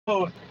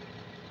Lord,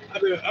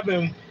 I've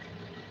been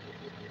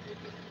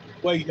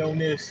waiting on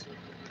this.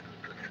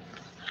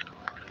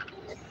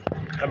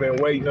 I've been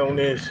waiting on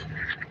this,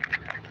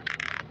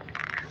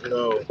 you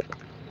know,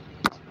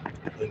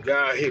 and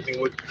God hit me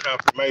with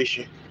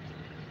confirmation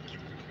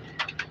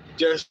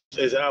just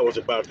as I was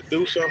about to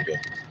do something.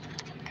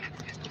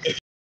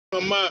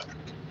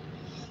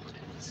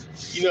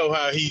 You know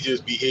how he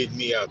just be hitting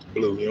me out the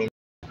blue, you know?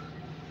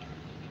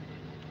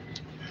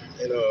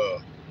 And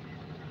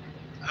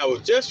I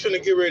was just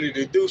finna get ready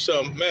to do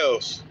something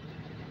else,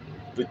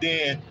 but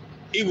then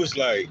he was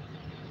like,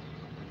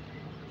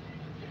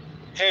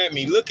 had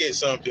me look at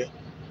something,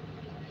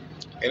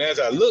 and as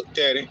I looked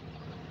at it,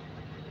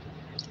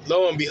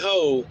 lo and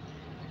behold,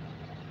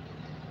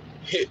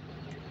 he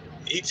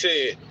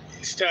said,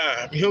 it's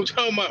time. You know what I'm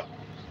talking about?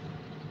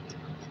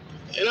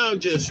 And I'm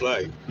just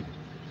like,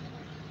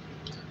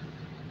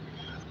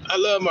 I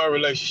love my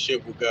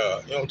relationship with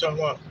God. You know what I'm talking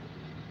about?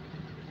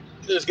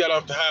 Just got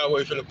off the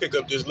highway finna pick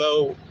up this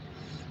load,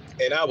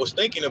 and I was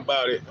thinking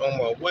about it on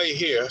my way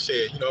here. I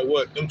said, you know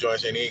what? Them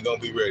joints ain't gonna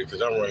be ready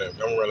because I'm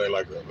running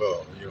like a,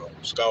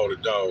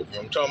 scalded dog. You know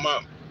what I'm talking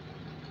about?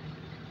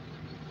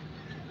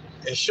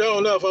 And sure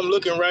enough, I'm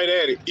looking right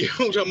at it. You know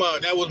what I'm talking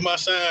about? That was my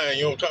sign.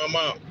 You know what I'm talking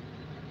about?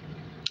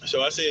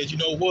 So I said, you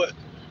know what?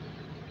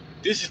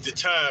 This is the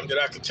time that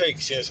I could take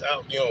since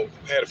I,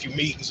 had a few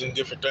meetings and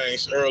different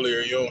things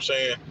earlier. You know what I'm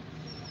saying?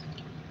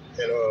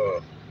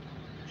 And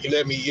he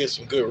let me get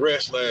some good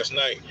rest last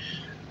night.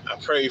 I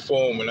prayed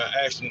for him and I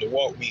asked him to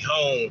walk me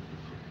home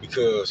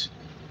because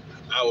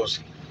I was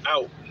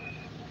out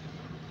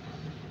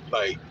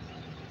like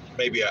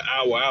maybe an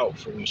hour out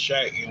from the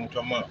shack, you know what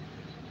I'm talking about?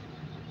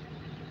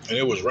 And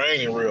it was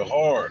raining real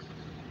hard.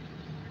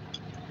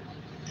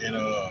 And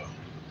the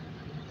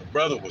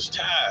brother was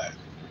tired.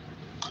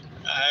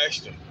 I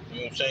asked him, you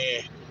know what I'm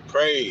saying?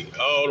 Prayed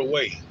all the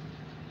way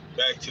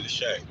back to the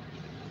shack.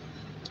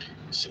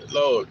 I said,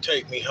 Lord,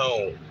 take me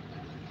home.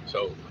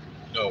 So,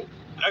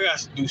 I got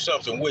to do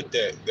something with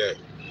that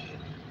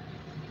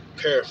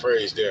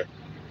paraphrase there.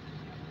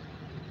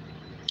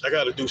 I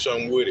got to do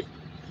something with it. You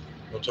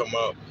know what I'm talking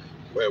about?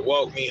 Where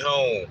walk me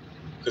home,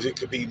 because it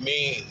could be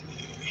mean.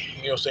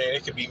 You know what I'm saying?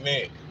 It could be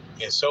meant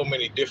in so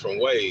many different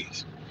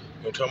ways.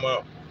 You know what I'm talking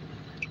about?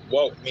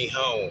 Walk me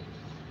home.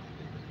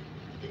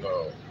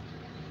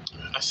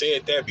 I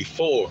said that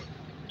before,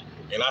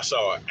 and I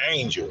saw an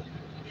angel. You know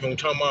what I'm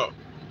talking about?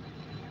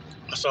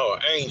 I saw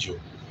an angel.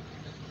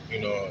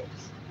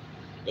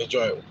 That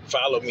joint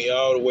followed me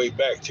all the way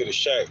back to the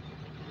shack.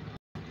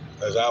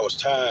 As I was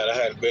tired, I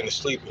hadn't been to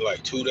sleep in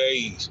like 2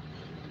 days,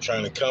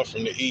 trying to come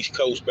from the East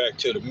Coast back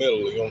to the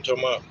middle. You know what I'm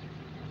talking about?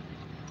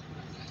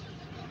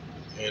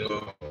 And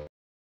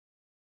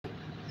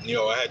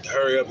I had to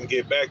hurry up and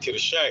get back to the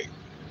shack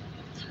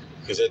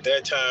because at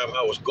that time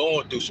I was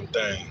going through some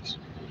things.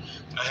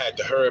 I had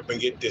to hurry up and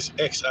get this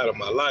ex out of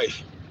my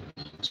life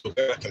so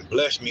God can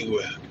bless me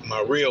with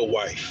my real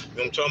wife. You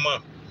know what I'm talking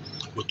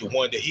about? With the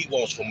one that he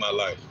wants for my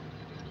life.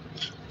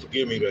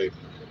 Forgive me, baby.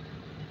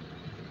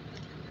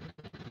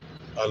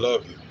 I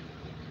love you.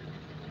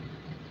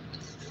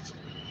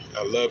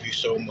 I love you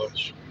so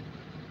much.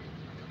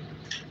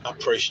 I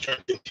pray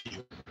strength into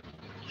you.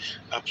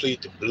 I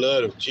plead the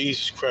blood of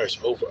Jesus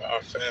Christ over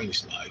our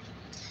family's life.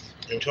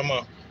 You know what I'm talking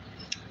about?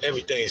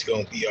 Everything's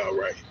going to be all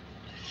right.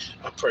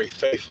 I pray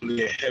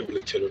faithfully and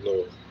heavily to the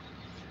Lord.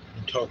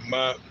 I'm talking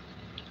about,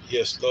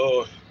 yes,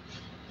 Lord.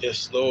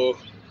 Yes, Lord.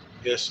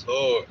 Yes,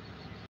 Lord.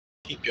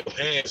 Keep your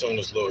hands on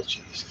us, Lord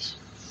Jesus.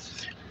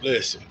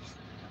 Listen,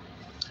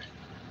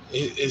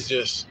 it's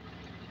just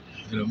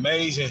an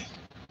amazing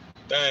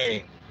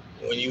thing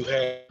when you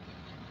have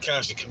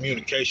constant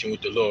communication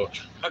with the Lord.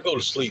 I go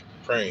to sleep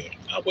praying.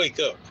 I wake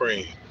up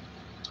praying.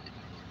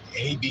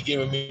 And he be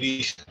giving me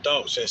these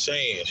thoughts and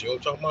sayings. You know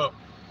what I'm talking about?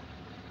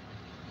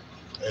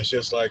 It's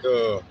just like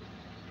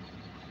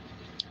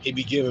he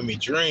be giving me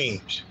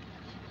dreams.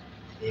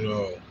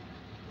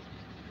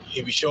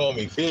 He be showing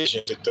me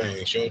visions of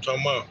things. You know what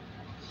I'm talking about?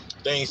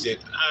 Things that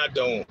I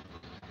don't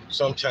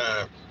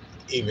sometimes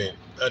even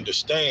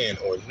understand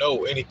or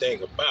know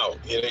anything about.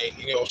 It ain't,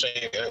 you know what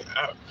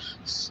I'm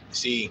saying?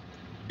 See,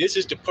 this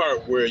is the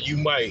part where you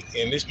might,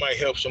 and this might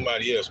help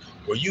somebody else,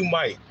 where you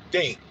might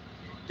think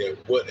that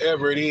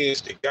whatever it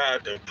is that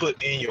God done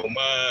put in your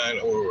mind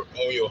or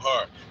on your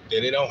heart,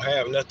 that it don't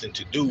have nothing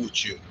to do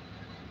with you.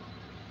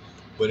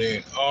 But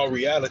in all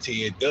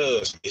reality, it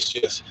does. It's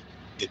just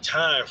the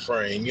time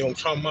frame. You know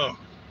what I'm talking about?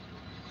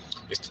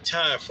 It's the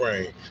time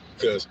frame.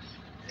 Because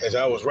as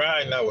I was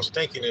riding, I was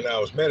thinking and I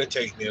was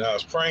meditating and I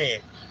was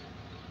praying.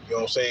 You know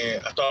what I'm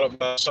saying? I thought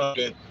about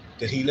something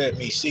that he let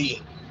me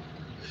see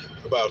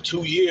about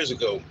 2 years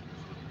ago. You know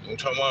what I'm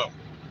talking about?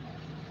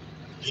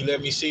 He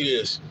let me see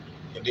this.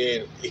 And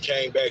then it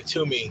came back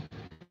to me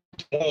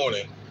this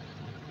morning. You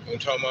know what I'm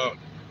talking about?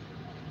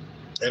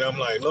 And I'm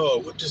like,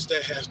 Lord, what does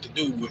that have to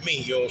do with me?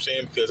 You know what I'm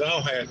saying? Because I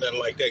don't have nothing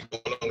like that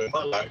going on in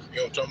my life. You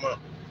know what I'm talking about?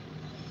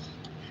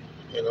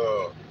 And,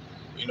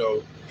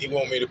 he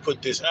want me to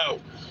put this out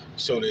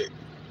so that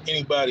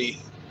anybody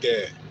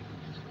that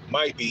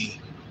might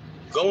be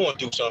going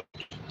through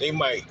something, they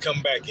might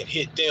come back and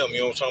hit them, you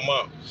know what I'm talking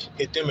about?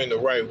 Hit them in the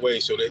right way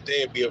so that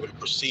they'll be able to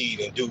proceed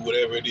and do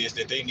whatever it is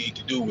that they need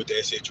to do with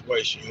that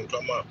situation, you know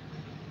what I'm talking about?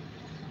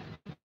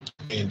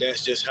 And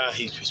that's just how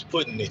he's just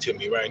putting it to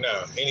me right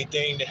now.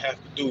 Anything that has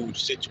to do with the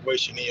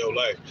situation in your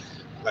life,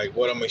 like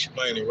what I'm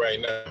explaining right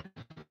now,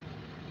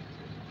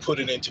 put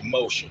it into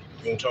motion,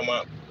 you know what I'm talking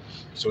about?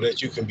 So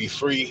that you can be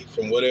free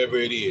from whatever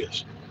it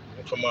is. You know what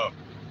I'm talking about?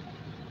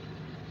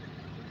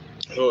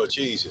 Lord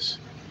Jesus.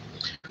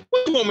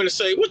 What you want me to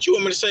say? What you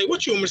want me to say?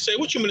 What you want me to say?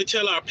 What you want me to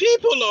tell our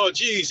people, Lord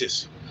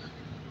Jesus?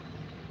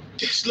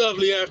 This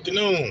lovely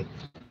afternoon.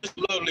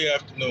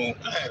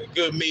 I had a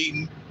good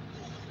meeting. You know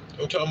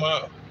what I'm talking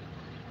about?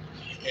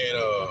 And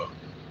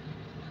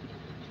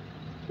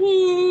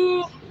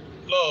woo,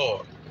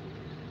 Lord.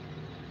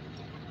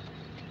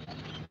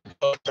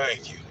 Oh,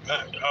 thank you.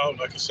 All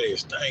I can say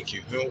is thank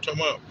you. You know what I'm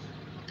talking about?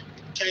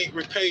 Can't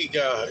repay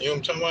God. You know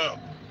what I'm talking about?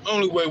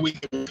 Only way we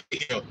can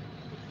repay him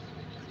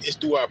is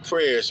through our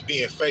prayers,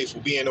 being faithful,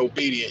 being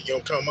obedient. You know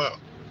what I'm talking about?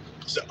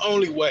 It's the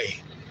only way.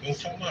 You know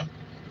what I'm talking about?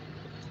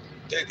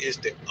 That is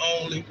the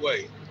only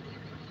way.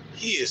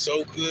 He is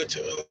so good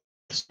to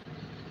us.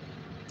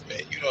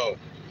 Man, you know,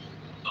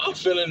 I'm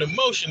feeling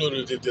emotional,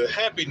 the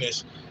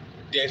happiness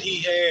that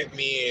he had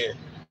me in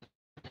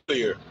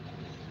earlier.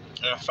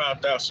 And I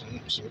found out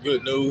some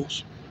good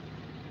news.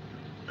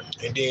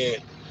 And then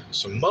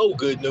some more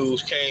good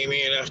news came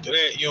in after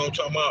that, you know what I'm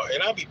talking about?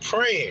 And I be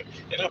praying,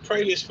 and I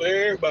pray this for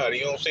everybody,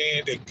 you know what I'm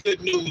saying? That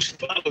good news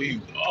follow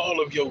you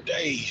all of your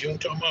days, you know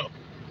what I'm talking about?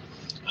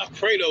 I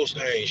pray those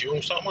things, you know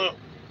what I'm talking about?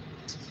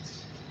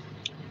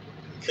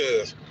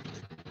 Because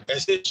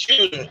as his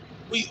children,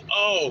 we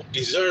all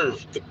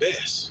deserve the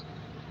best.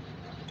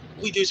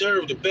 We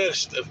deserve the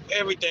best of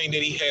everything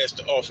that he has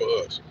to offer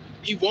us.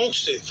 He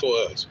wants it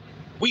for us.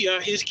 We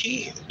are his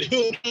kids, you know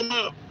what I'm talking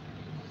about?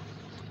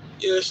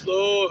 Yes,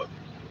 Lord.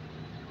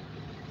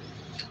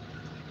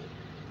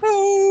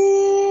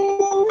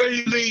 Ooh, where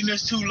you leading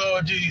us to,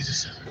 Lord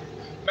Jesus?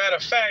 Matter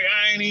of fact,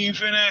 I ain't even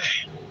finna.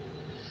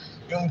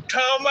 You know what I'm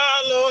talking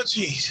about, Lord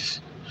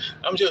Jesus?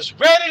 I'm just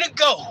ready to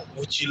go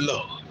with you,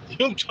 Lord. You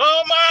know what I'm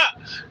talking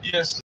about?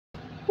 Yes.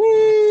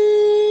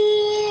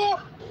 Ooh,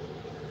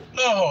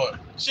 Lord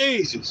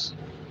Jesus.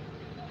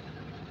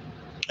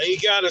 He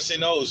got us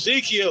in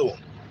Ezekiel.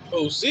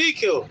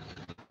 Ezekiel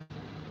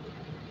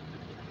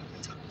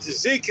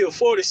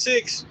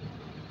 46.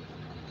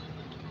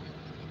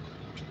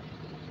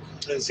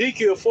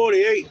 Ezekiel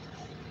 48.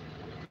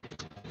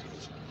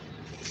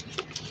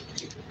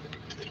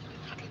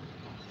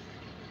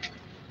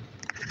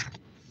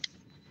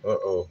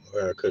 Uh-oh, I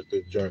gotta cut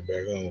this joint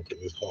back on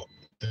because it's hot.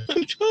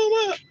 I'm talking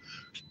about,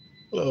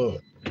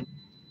 Lord.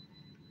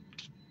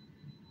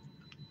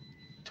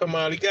 Talking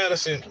about he got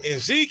us in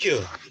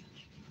Ezekiel.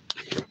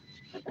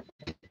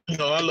 You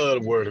know, I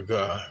love the word of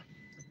God.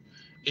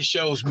 It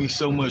shows me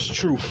so much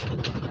truth,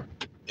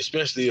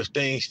 especially of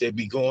things that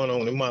be going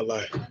on in my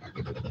life.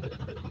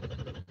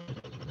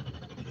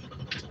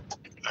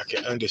 I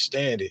can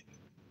understand it.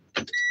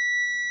 You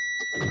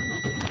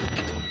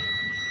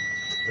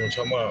know what I'm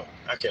talking about?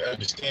 I can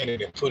understand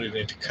it and put it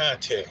into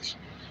context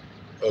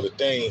of the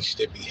things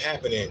that be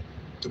happening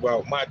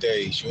throughout my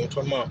days. You know what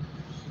I'm talking about?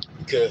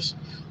 Because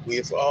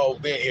we've all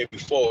been here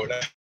before, and I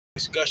had a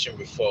discussion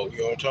before. You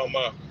know what I'm talking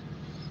about?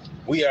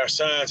 We are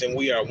signs and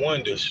we are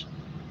wonders.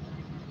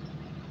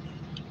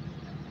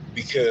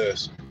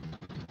 Because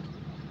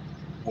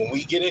when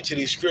we get into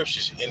these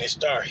scriptures and it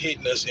start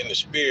hitting us in the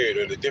spirit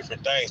of the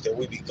different things that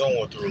we be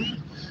going through,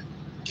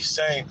 the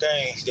same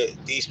things that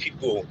these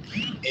people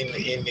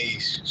in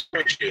these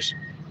scriptures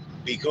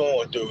be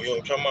going through, you know what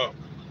I'm talking about?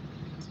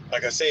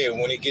 Like I said,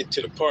 when it get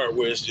to the part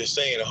where it's just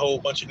saying a whole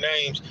bunch of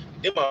names,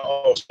 them are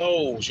all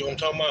souls, you know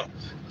what I'm talking about?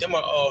 Them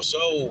are all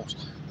souls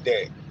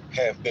that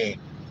have been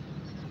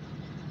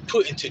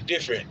put into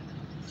different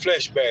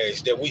flesh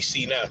bags that we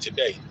see now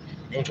today.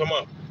 You know what I'm talking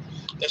about?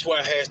 That's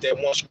why it has that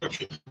one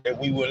scripture that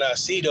we will not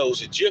see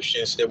those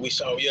Egyptians that we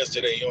saw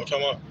yesterday. You know what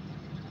I'm talking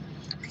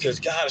about? Because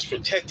God is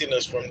protecting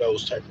us from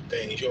those type of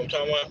things. You know what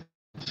I'm talking about?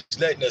 It's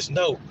letting us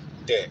know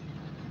that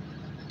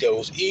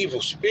those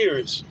evil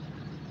spirits,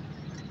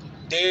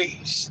 they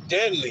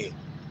steadily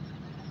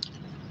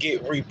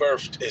get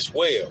rebirthed as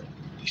well.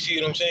 You see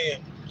what I'm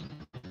saying?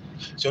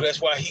 So that's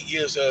why he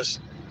gives us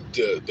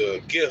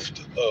the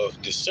gift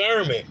of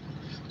discernment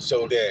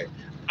so that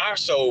our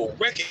soul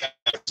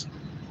recognizes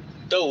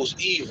those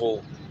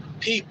evil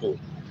people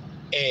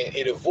and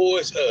it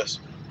avoids us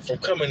from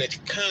coming into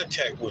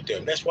contact with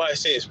them. That's why it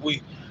says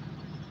we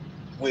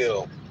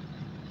will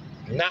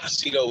not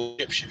see those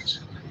Egyptians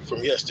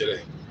from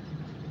yesterday.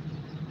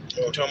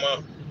 You know what I'm talking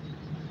about?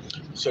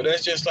 So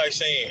that's just like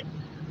saying,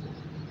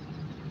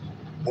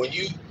 when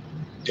you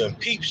done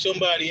peep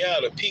somebody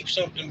out or peep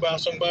something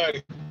about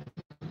somebody,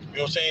 you know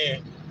what I'm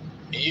saying?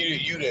 And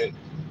you done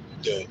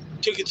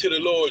took it to the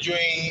Lord, you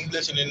ain't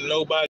listening to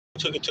nobody,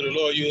 took it to the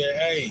Lord, you had,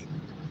 hey,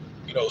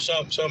 you know,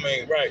 something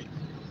ain't right.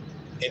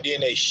 And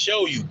then they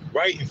show you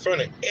right in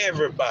front of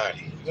everybody.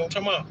 You know what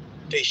I'm talking about?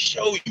 They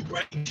show you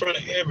right in front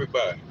of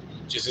everybody.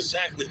 just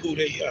exactly who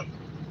they are.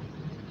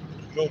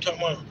 You know what I'm talking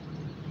about?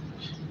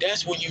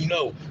 That's when you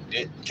know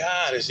that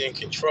God is in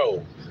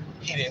control.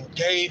 He done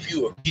gave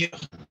you a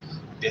gift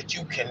that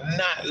you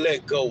cannot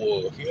let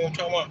go of. You know what I'm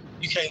talking about?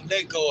 You can't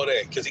let go of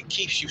that because it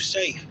keeps you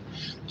safe.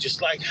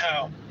 Just like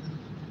how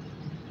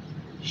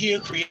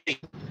He'll create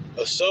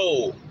a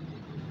soul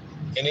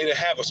and it'll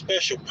have a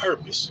special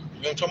purpose.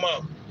 You know what I'm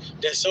talking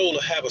about? That soul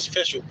will have a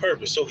special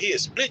purpose. So He'll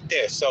split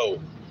that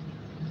soul.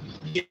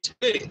 He'll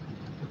split it.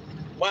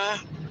 Why?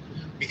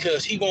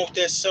 Because He wants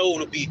that soul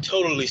to be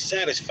totally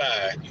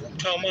satisfied. You know what I'm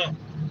talking about?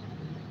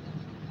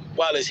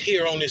 While it's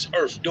here on this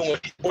earth doing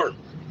His work.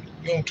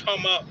 You know what I'm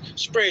talking about?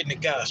 Spreading the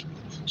gospel.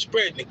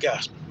 Spreading the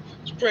gospel.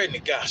 Spreading the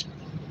gospel.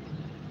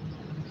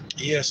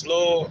 Yes,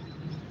 Lord.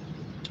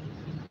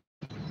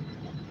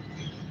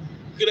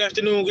 Good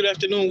afternoon, good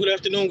afternoon, good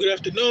afternoon, good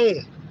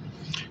afternoon.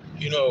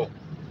 You know,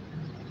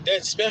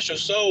 that special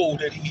soul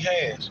that He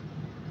has.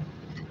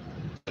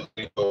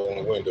 On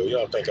the window.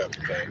 Y'all think I'm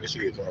playing. This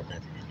is on me.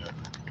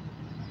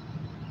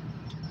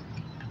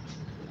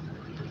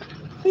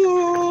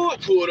 Ooh, I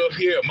pulled up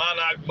here. A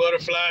monarch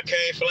butterfly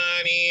came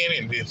flying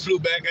in and then flew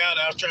back out.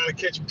 I was trying to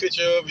catch a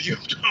picture of you.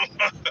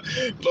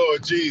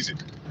 Lord Jesus.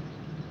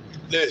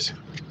 Listen,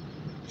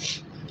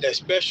 that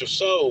special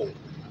soul,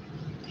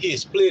 He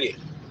split it.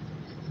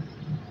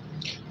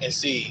 And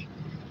see,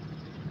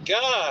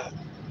 God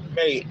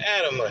made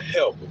Adam a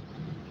helper.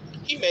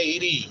 He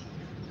made Eve.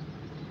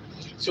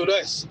 So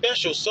that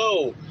special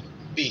soul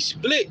be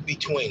split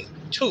between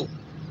two. You know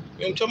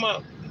what I'm talking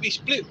about? Be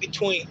split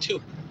between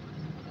two.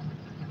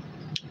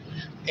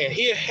 And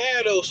He'll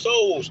have those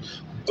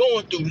souls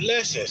going through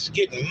lessons,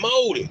 getting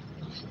molded,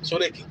 so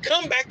they can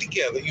come back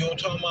together. You know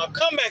what I'm talking about?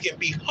 Come back and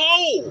be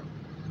whole.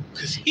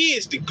 Because He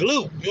is the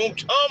glue. You know what I'm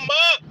talking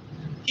about?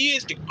 He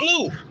is the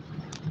glue.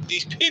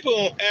 These people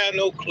don't have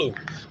no clue.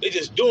 They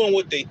just doing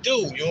what they do.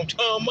 You know what I'm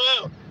talking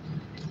about?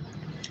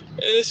 And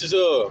this is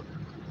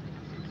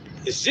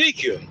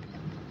Ezekiel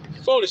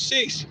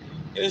 46.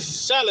 And it's a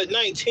solid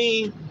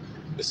 19.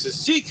 It's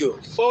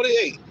Ezekiel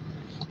 48.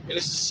 And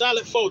it's a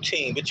solid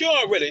 14. But you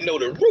already know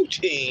the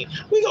routine.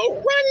 We gonna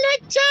run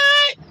that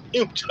time. You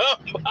know what I'm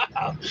talking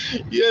about?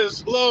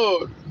 Yes,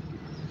 Lord.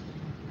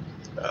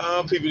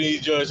 People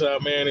need joints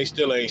out, man. They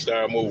still ain't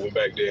started moving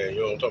back there. You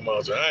know what I'm talking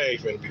about? So I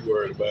ain't finna be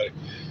worried about it.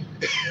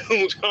 You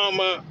know what I'm talking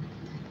about?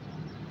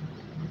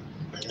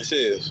 It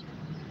says,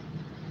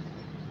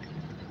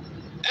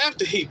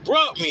 after He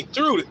brought me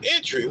through the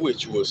entry,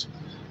 which was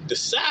the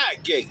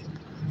side gate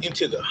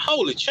into the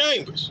holy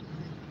chambers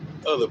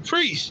of the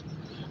priest,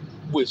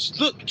 which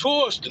looked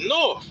towards the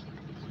north,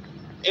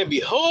 and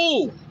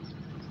behold,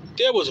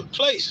 there was a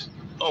place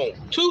on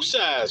two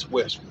sides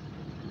westward.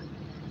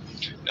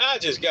 Now, I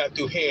just got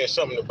through hearing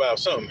something about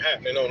something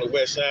happening on the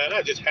west side.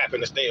 I just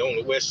happened to stay on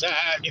the west side.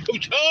 You know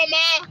what I'm talking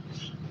about?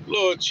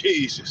 Lord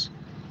Jesus.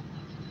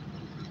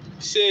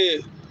 It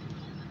says,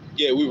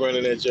 yeah, we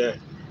running that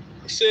giant.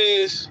 It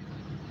says,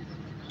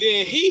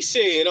 then He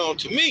said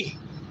unto me,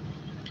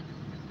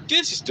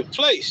 this is the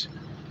place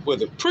where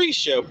the priest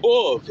shall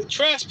boil the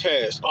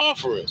trespass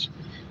offerings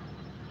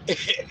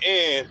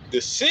and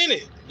the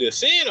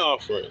sin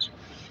offerings,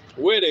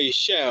 where they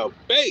shall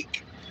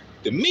bake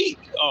the meat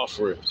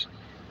offerings,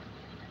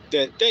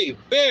 that they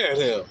bear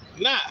them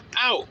not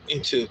out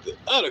into the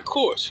other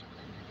courts,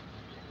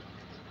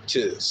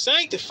 to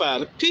sanctify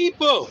the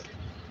people.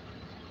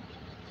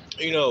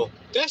 You know,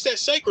 that's that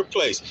sacred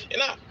place.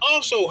 And I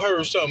also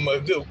heard a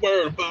good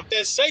word about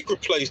that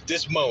sacred place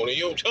this morning.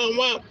 You know what I'm talking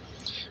about?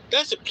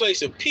 That's a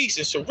place of peace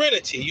and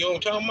serenity. You know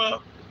what I'm talking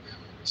about?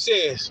 It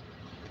says,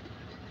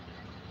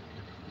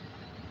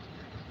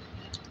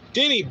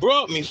 then He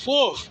brought me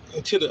forth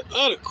into the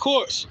other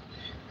courts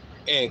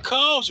and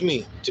caused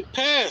me to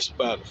pass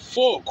by the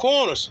four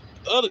corners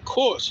of the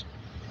courts.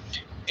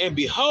 And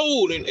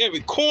behold, in every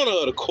corner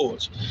of the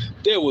courts,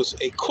 there was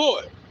a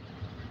court.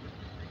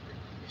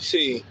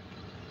 See,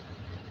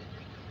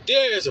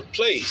 there is a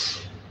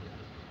place.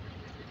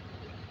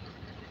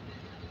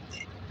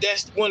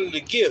 That's one of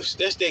the gifts.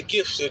 That's that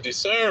gift of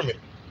discernment.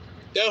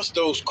 That's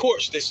those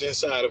courts that's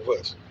inside of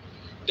us.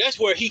 That's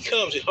where He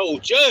comes and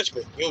holds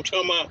judgment. You know what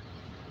I'm talking about?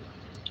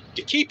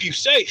 To keep you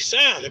safe,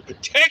 sound, and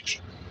protected.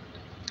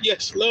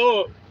 Yes,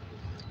 Lord.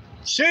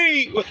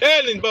 See what's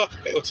happening, boy.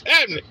 What's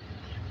happening?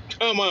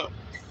 Come on.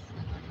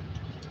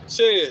 It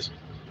says,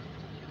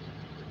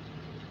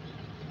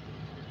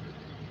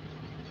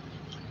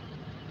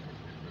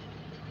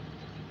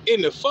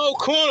 in the four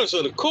corners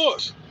of the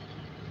courts,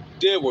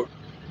 there were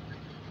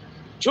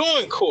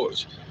joined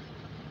courts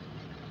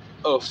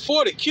of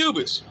 40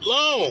 cubits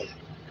long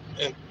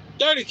and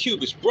 30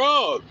 cubits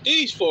broad.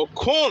 These four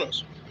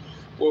corners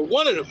were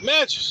one of the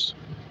matches.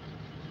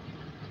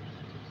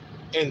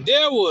 And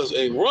there was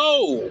a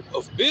row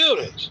of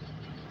buildings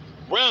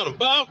round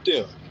about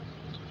them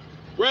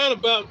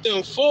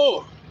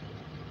four.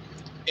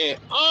 And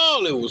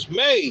all it was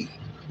made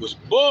was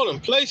boiling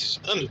places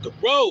under the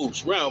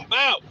roads round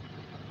about.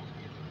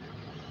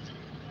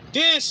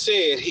 Then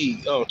said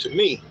He unto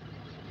me,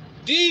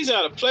 these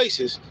are the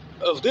places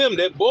of them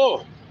that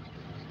boil.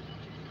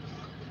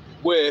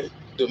 where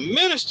the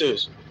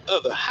ministers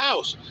of the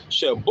house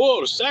shall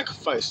boil the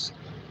sacrifices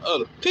of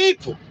the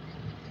people.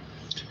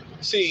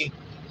 See,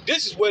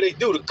 this is where they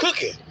do the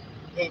cooking. You know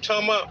what I'm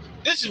talking about?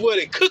 This is where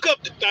they cook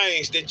up the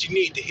things that you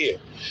need to hear,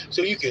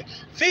 so you can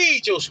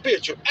feed your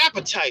spiritual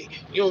appetite.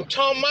 You know what I'm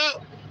talking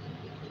about?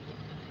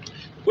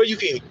 Where you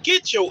can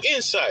get your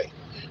insight,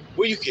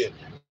 where you can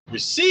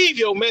receive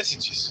your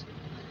messages,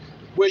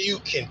 where you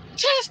can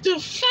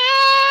testify.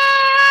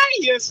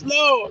 Yes,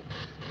 Lord.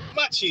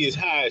 My chi is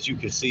high as you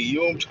can see. You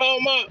know what I'm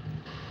talking about?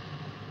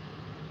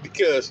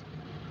 Because,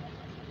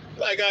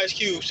 like Ice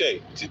Cube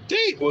say,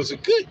 today was a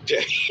good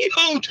day. You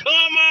know what I'm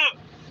talking about?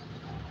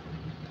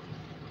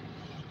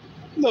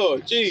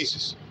 Lord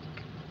Jesus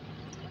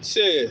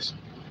says,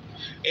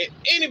 and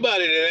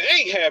anybody that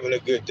ain't having a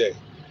good day,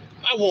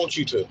 I want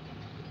you to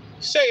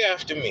say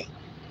after me,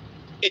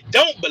 it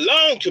don't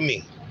belong to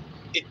me.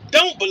 It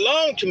don't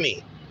belong to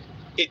me.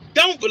 It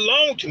don't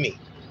belong to me.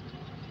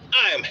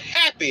 I am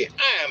happy.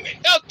 I am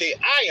healthy.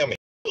 I am healed.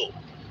 You know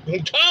what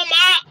I'm talking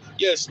about?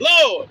 Yes,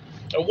 Lord.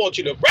 I want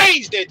you to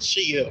raise that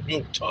chi up. You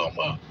know what I'm talking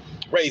about?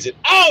 Raise it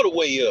all the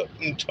way up.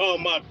 You know what I'm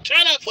talking about?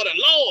 Turn up for the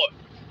Lord.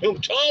 You know what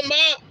I'm talking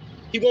about?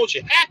 He wants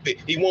you happy.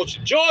 He wants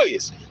you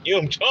joyous. You know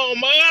what I'm talking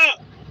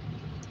about?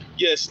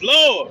 Yes,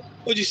 Lord.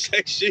 What'd you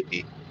say,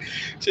 she?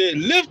 Said,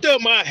 lift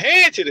up my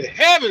hand to the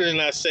heaven, and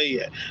I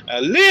say, I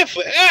live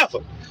forever.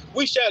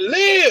 We shall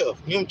live.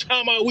 You know what I'm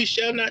talking about? We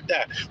shall not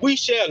die. We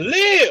shall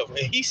live.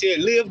 And he said,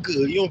 live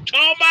good. You know what I'm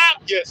talking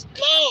about? Yes,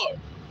 Lord.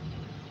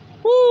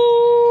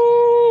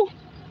 Woo!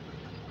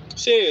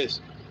 Says,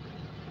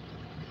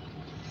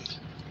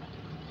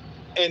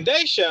 and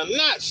they shall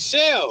not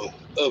sell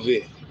of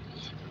it,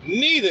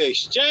 neither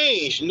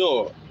exchange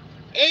nor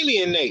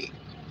alienate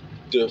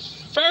the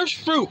first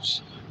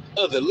fruits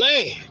of the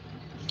land,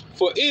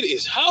 for it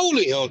is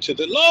holy unto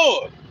the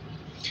Lord.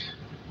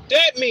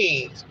 That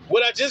means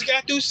what I just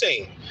got through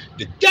saying.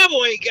 The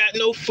devil ain't got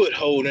no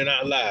foothold in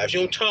our lives.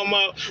 You know what I'm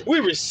talking about? We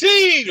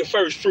receive the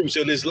first fruits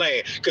of this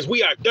land because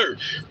we are dirt.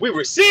 We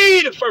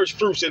receive the first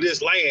fruits of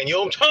this land. You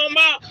know what I'm talking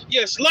about?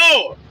 Yes,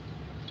 Lord.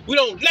 We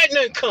don't let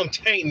nothing come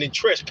tainting and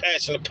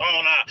trespassing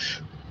upon our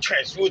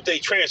with their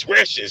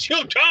transgressions. You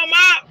know what I'm talking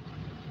about?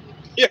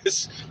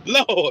 Yes,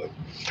 Lord.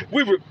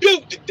 We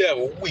rebuke the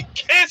devil. We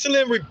cancel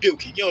and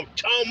rebuke it. You know what I'm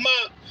talking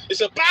about?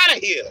 It's up out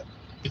of here.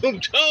 You know what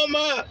I'm talking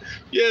about?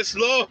 Yes,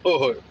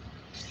 Lord.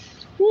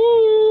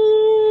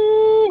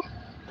 Woo!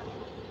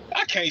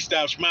 I can't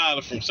stop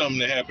smiling from something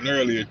that happened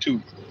earlier,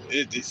 too.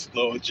 It's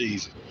Lord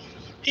Jesus.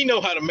 He know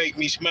how to make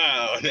me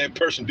smile, and that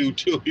person do,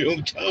 too. You know what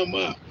I'm talking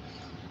about?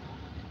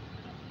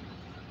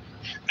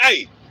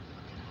 Hey,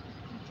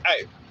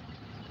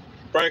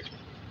 Franklin,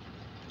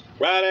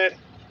 right at it.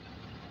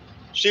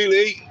 Sheila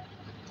E.,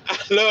 I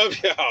love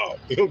y'all.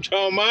 You know what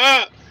I'm talking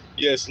about?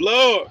 Yes,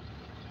 Lord.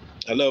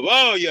 I love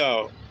all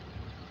y'all.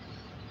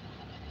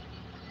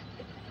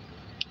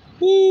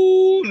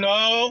 Ooh,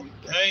 no.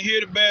 I ain't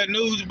hear the bad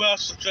news about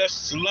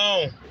Sylvester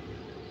Stallone.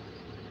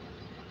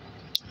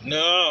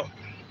 No.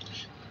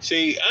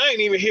 See, I ain't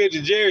even hear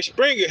that Jerry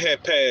Springer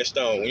had passed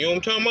on. You know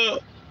what I'm talking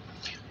about?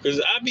 Because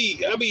I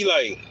be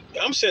like,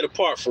 I'm set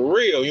apart for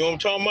real. You know what I'm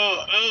talking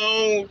about? I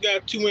don't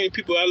got too many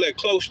people I let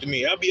close to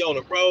me. I be on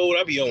the road.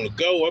 I be on the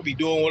go. I be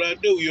doing what I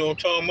do. You know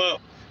what I'm talking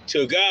about?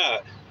 Till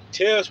God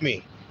tells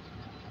me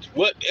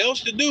what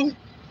else to do,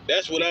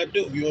 that's what I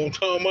do. You know what I'm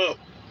talking about?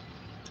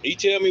 He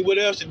tell me what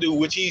else to do,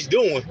 which he's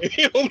doing.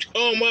 You know what I'm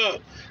talking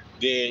about?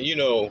 Then, you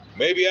know,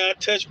 maybe I'll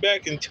touch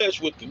back and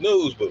touch with the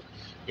news. But,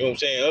 you know what I'm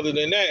saying? Other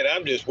than that,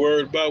 I'm just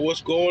worried about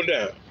what's going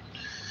down.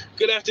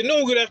 Good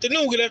afternoon, good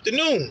afternoon, good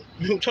afternoon.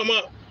 You know what I'm talking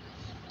about?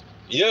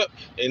 Yep.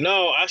 And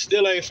no, I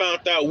still ain't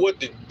found out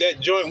what that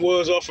joint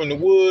was off in the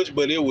woods,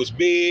 but it was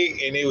big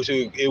and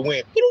it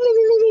went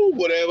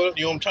whatever.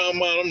 You know what I'm talking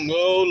about?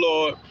 Oh,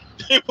 Lord.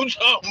 You know what I'm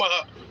talking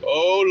about?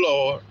 Oh,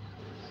 Lord.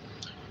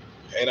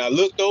 And I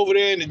looked over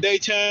there in the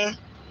daytime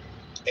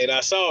and I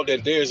saw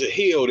that there's a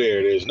hill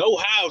there. There's no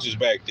houses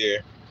back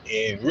there.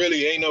 And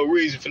really ain't no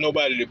reason for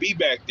nobody to be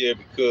back there,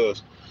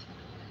 because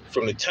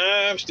from the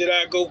times that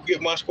I go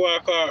get my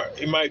squad car,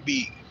 it might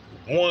be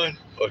one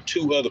or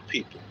two other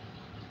people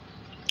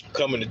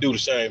coming to do the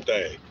same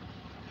thing.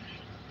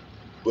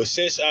 But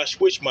since I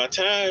switched my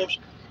times,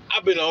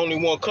 I've been the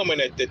only one coming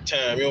at that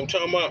time. You know what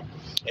I'm talking about?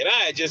 And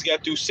I had just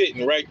got through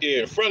sitting right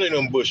there in front of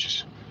them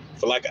bushes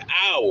for like an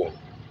hour,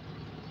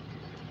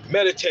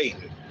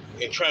 meditating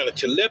and trying to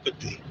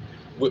telepathy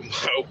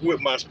with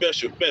my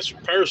special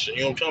person.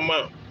 You know what I'm talking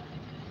about?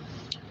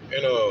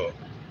 And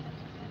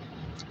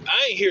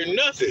I ain't hear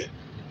nothing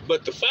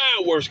but the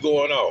fireworks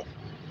going off.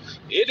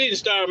 It didn't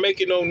start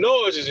making no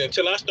noises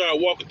until I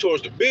started walking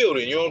towards the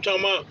building. You know what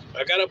I'm talking about?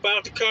 I got up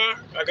out the car.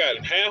 I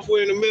got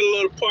halfway in the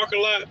middle of the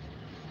parking lot.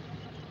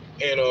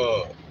 And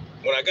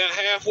when I got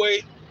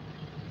halfway,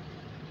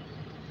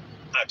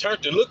 I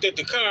turned and looked at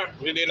the car.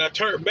 And then I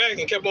turned back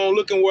and kept on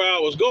looking where I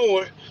was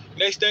going.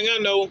 Next thing I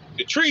know,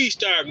 the trees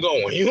started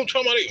going. You know what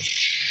I'm talking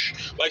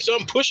about? Like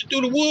something pushing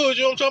through the woods.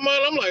 You know what I'm talking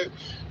about? I'm like,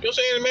 You know what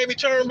I'm saying? It made me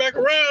turn back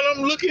around.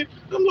 I'm looking.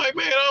 I'm like,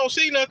 man, I don't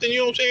see nothing. You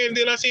know what I'm saying? And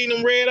then I seen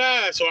them red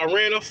eyes. So I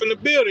ran up from the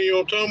building. You know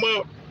what I'm talking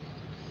about?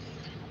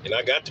 And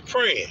I got to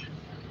praying.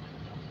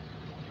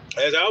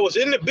 As I was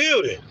in the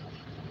building,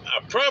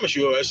 I promise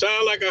you, it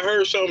sounded like I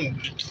heard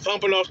something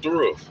thumping off the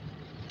roof.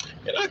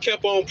 And I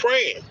kept on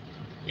praying.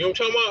 You know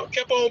what I'm talking about?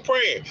 Kept on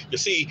praying. You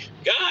see,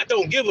 God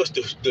don't give us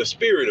the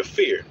spirit of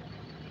fear.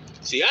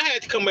 See, I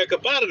had to come back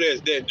up out of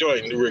that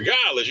joint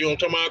regardless, you know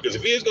what I'm talking about? Because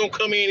if he's going to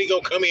come in, he's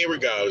going to come in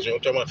regardless, you know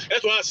what I'm talking about?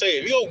 That's why I say,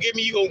 if you're going to get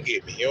me, you're going to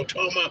get me, you know what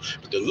I'm talking about?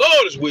 But the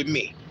Lord is with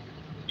me.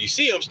 You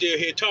see, I'm still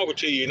here talking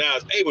to you, and I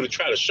was able to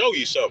try to show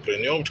you something,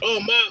 you know what I'm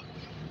talking about?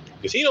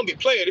 Because he don't be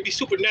playing. There be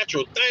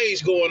supernatural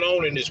things going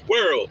on in this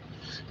world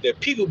that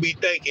people be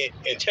thinking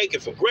and taking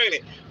for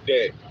granted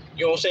that,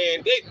 you know what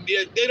I'm saying,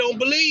 they don't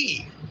believe.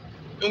 You know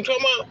what I'm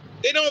talking about?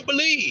 They don't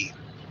believe.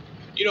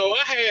 You know,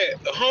 I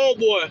had a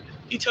homeboy.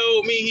 He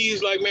told me,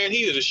 he's like, man,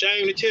 he was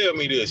ashamed to tell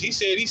me this. He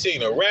said he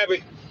seen a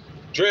rabbit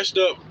dressed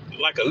up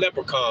like a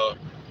leprechaun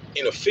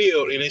in a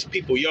field in his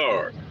people's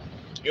yard.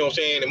 You know what I'm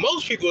saying? And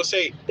most people will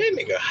say, that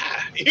nigga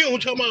high. You know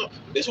what I'm talking about?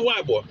 This is a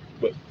white boy.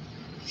 But,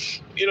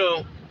 you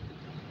know,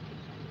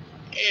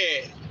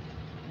 and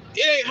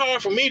it ain't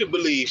hard for me to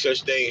believe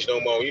such things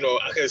no more, you know,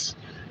 because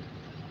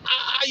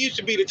I used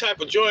to be the type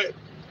of joint,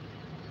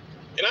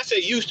 and I say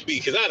used to be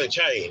because I done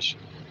changed,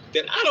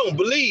 that I don't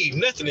believe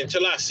nothing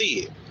until I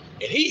see it.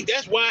 And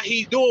that's why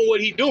he's doing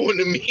what he's doing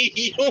to me.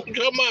 You know what I'm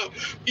talking about?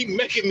 He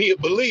making me a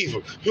believer.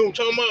 You know what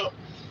I'm talking about?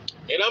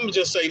 And I'm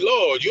just say,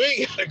 Lord, you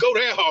ain't got to go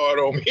that hard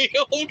on me. You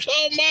know what I'm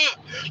talking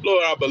about?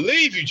 Lord, I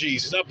believe you,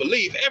 Jesus. I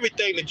believe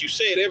everything that you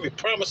said, every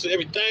promise,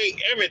 everything.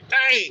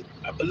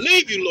 I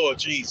believe you, Lord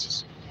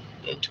Jesus.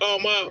 You know what I'm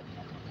talking about?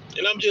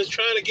 And I'm just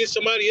trying to get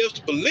somebody else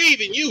to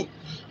believe in you.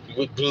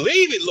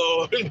 Believe it,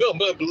 Lord.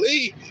 But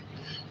believe it.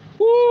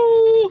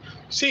 Woo!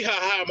 See how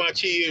high my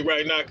chi is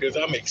right now, because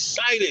I'm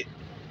excited.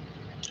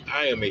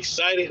 I am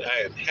excited. I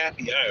am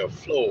happy. I am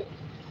floored. You know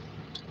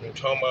what I'm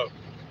talking about?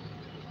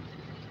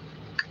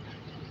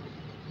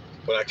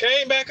 When I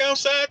came back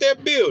outside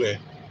that building,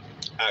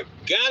 I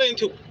got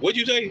into, what'd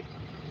you say?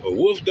 A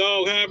wolf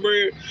dog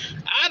hybrid?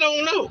 I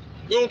don't know.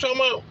 You know what I'm talking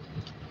about?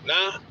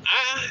 Now,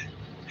 I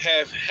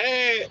have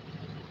had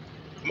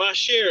my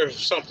share of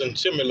something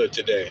similar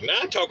today. Now,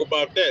 I'll talk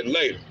about that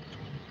later.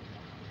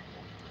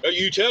 Are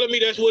you telling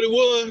me that's what it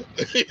was?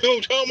 You know what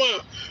I'm talking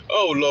about?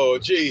 Oh,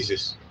 Lord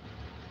Jesus.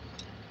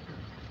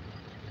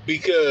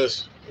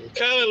 Because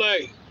kind of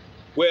like,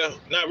 well,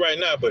 not right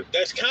now, but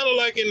that's kind of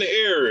like in the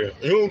area.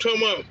 You know what I'm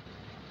talking about?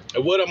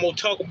 And what I'm going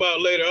to talk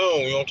about later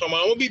on. You know what I'm talking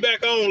about? I'm going to be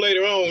back on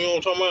later on. You know what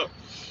I'm talking about?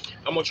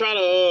 I'm going to try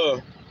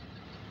to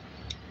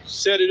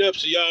set it up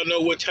so y'all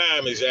know what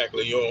time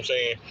exactly. You know what I'm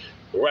saying?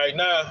 But right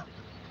now,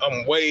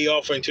 I'm way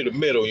off into the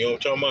middle. You know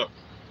what I'm talking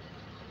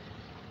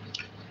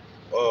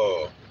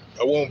about?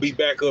 I won't be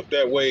back up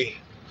that way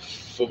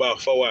for about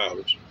 4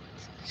 hours.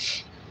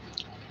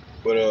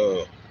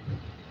 But,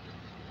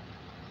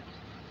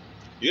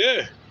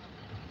 yeah,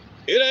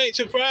 it ain't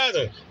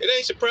surprising. It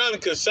ain't surprising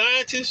because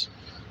scientists,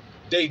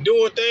 they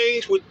doing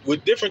things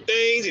with different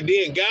things, and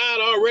then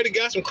God already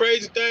got some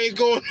crazy things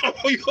going on.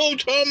 You know what I'm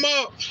talking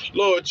about?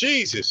 Lord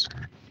Jesus.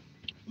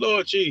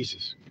 Lord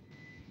Jesus.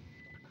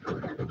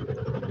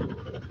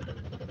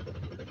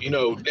 You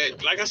know,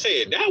 that, like I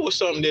said, that was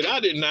something that I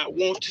did not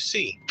want to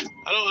see.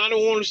 I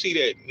don't want to see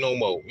that no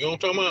more. You know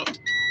what I'm talking about?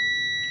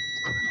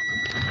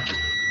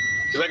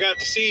 Because I got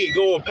to see it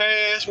going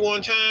past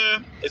one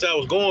time as I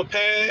was going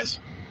past.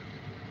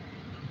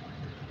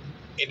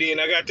 And then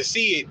I got to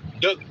see it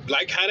duck,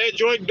 like how that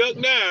joint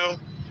ducked down.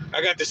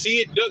 I got to see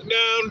it duck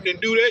down and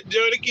do that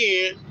joint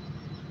again.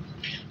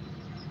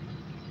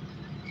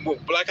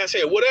 But like I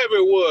said, whatever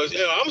it was, you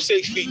know, I'm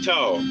 6 feet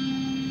tall.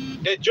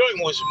 That joint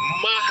was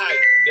my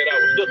height that I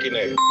was looking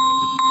at.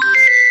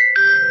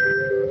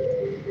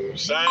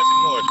 Signs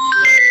and wonders.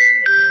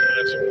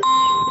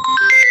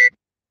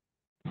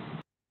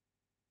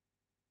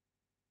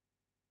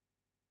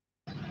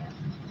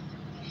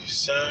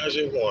 Signs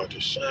and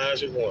wonders.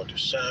 Signs and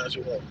wonders. Signs and wonders. Signs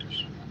and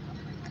wonders.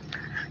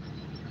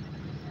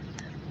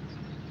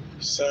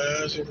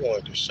 Signs and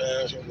wonders.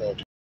 Signs and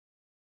wonders.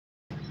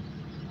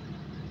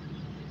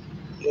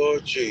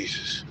 Lord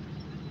Jesus.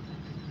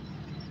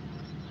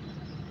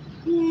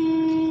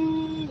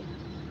 Woo.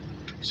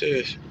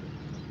 Says,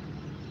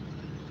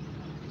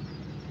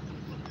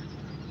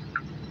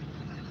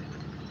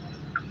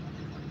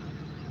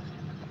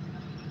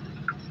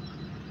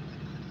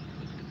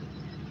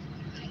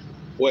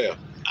 well,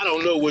 I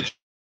don't know what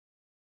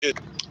they're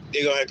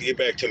gonna have to get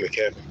back to me,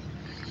 Kevin.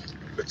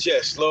 But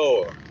yes,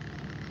 Lord.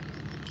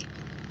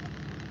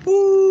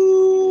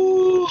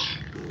 Woo.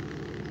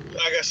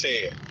 Like I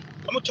said,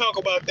 I'm gonna talk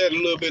about that a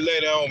little bit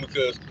later on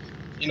because,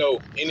 you know,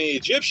 in the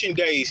Egyptian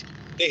days,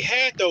 they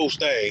had those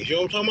things. You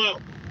know what I'm talking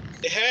about?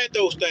 They had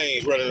those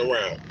things running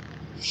around.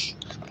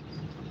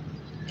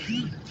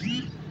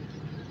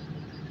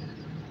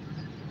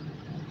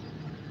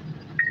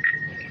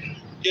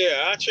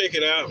 Yeah, I'll check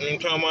it out. You know what I'm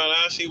talking about?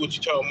 I'll see what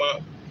you're talking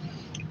about.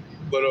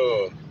 But,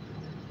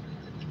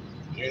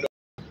 you know,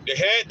 They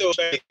had those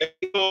things. They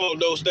called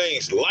those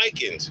things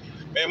lichens.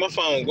 Man, my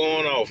phone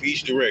going off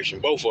each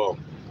direction, both of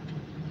them.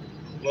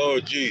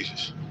 Lord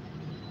Jesus.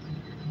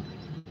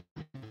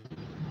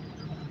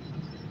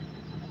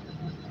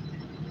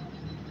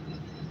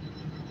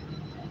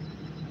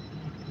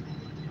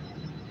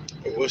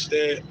 What's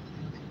that?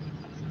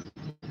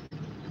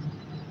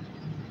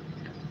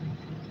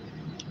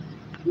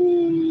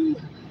 Woo.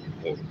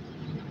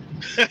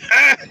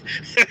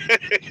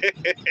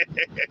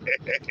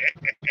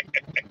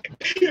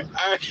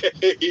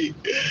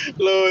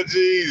 Lord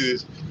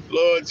Jesus.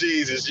 Lord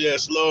Jesus.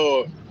 Yes,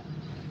 Lord.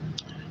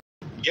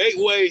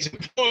 Gateways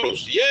and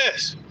portals.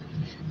 Yes.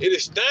 It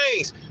is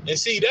things. And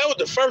see, that was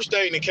the first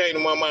thing that came to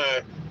my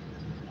mind.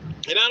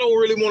 And I don't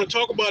really want to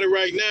talk about it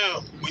right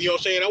now. But you know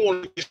what I'm saying? I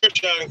want to get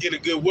scripture out and get a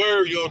good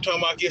word. You know what I'm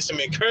talking about? Get some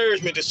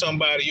encouragement to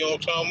somebody. You know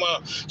what I'm talking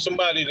about?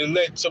 Somebody to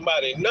let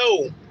somebody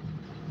know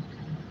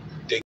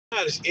that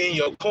God is in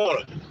your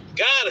corner.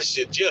 God is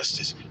your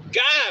justice.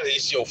 God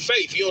is your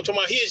faith. You know what I'm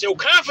talking about? He is your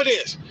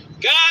confidence.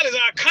 God is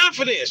our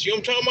confidence. You know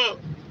what I'm talking about?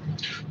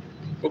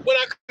 But when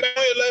I come down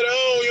here later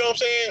on, you know what I'm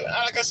saying?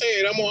 Like I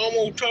said, I'm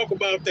gonna talk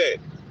about that.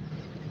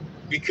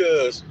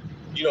 Because,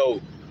 you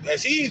know,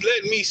 as he's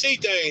letting me see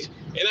things,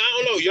 and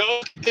I don't know,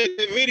 y'all take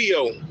that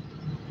video.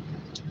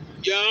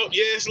 Y'all,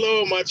 yes,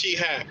 Lord, my chi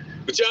high.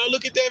 But y'all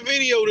look at that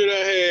video that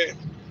I had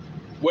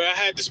where I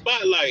had the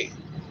spotlight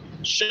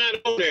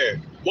shine on there.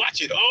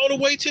 Watch it all the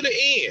way to the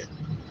end.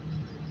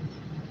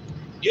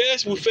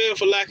 Yes, we fail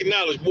for lack of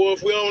knowledge. Boy,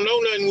 if we don't know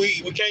nothing,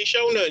 we can't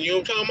show nothing. You know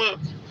what I'm talking about?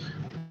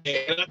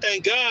 And I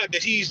thank God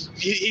that he's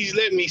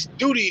letting me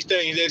do these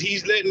things, that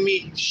he's letting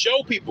me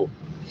show people.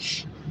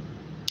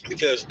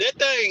 Because that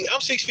thing,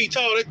 I'm 6 feet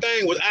tall, that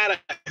thing was eye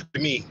to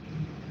me.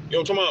 You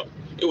know what I'm talking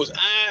about? It was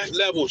eye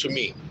level to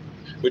me.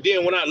 But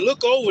then when I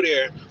look over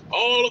there,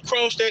 all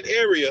across that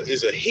area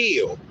is a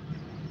hill.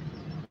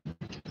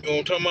 You know what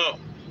I'm talking about?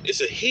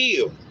 It's a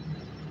hill.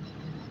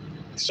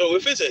 So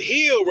if it's a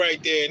hill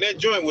right there and that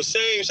joint was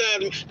same size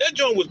of me, that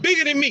joint was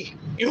bigger than me.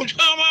 You know what I'm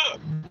talking about?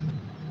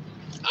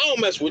 I don't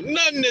mess with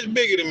nothing that's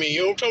bigger than me.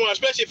 You know what I'm talking about?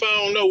 Especially if I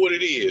don't know what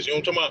it is. You know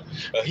what I'm talking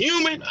about? A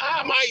human,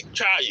 I might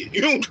try you.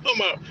 You know what I'm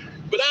talking about?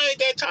 But I ain't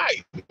that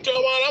tight. You know what I'm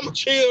talking about? I'm a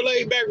chill,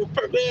 laid back with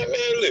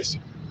man,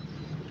 listen.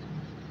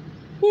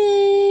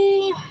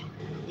 Woo,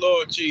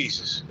 Lord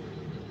Jesus.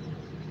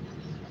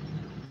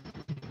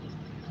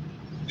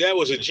 That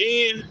was a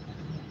gin.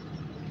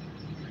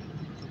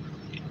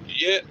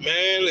 Yeah,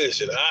 man,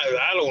 listen,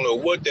 I don't know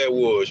what that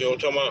was. You know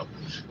what I'm talking about?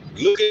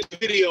 Look at the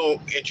video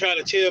and try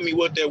to tell me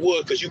what that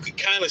was, because you can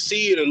kind of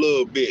see it a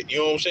little bit. You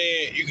know what I'm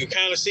saying? You can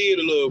kind of see it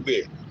a little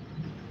bit.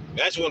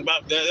 That's what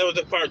about that was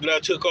the part that I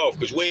took off,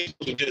 because we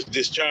supposed to just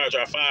discharge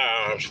our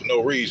firearms for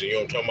no reason. You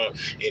know what I'm talking about?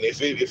 And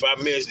if I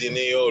missed it,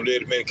 then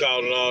they'd have been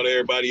calling all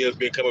everybody else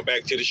been coming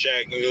back to the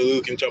shack and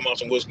looking, talking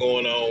about what's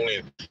going on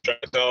and trying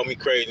to call me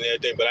crazy and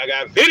everything. But I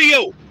got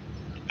video.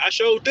 I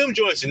showed them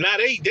joints, and now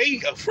they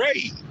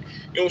afraid.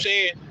 You know what I'm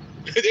saying?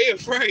 They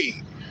afraid.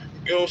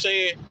 You know what I'm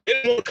saying? They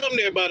don't want to come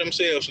there by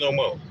themselves no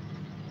more.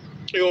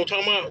 You know what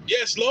I'm talking about?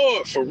 Yes,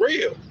 Lord, for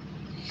real.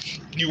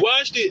 You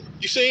watched it?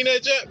 You seen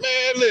that jump?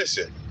 Man,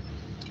 listen.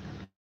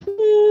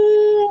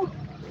 Ooh,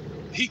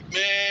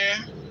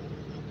 man.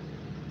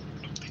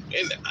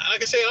 And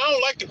like I said, I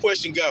don't like to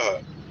question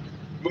God.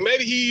 But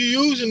maybe he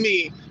using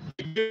me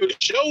to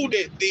show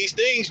that these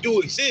things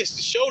do exist,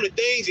 to show that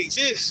things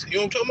exist. You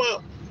know what I'm talking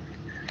about?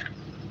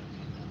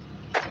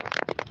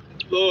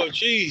 Lord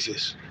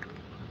Jesus.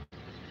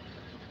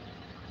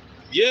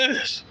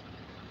 Yes.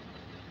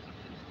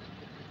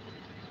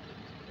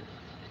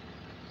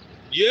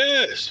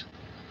 Yes.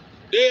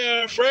 They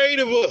are afraid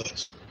of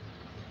us.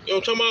 You know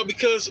what I'm talking about?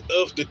 Because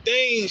of the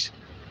things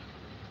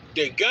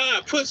that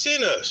God puts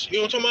in us. You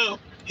know what I'm talking about?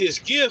 His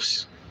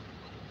gifts,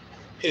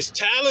 his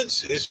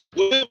talents, his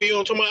whatever. You know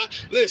what I'm talking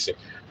about? Listen,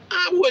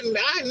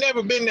 I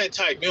never been that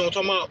type. You know what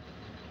I'm talking about?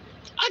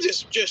 I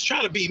just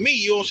try to be me.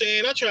 You know what I'm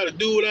saying? I try to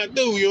do what I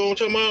do. You know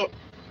what I'm talking about?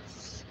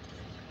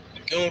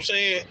 You know what I'm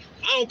saying?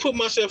 I don't put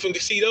myself in to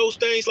see those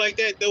things like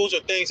that. Those are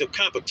things of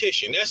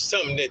competition. That's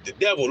something that the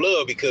devil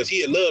loves, because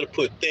he'd love to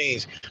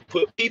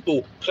put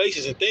people,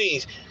 places, and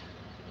things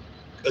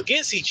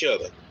against each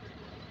other.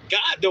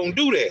 God don't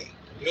do that.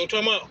 You know what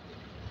I'm talking about?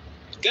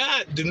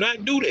 God do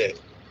not do that.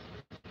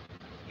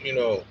 You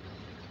know,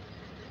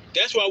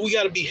 that's why we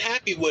got to be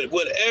happy with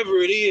whatever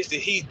it is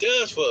that he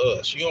does for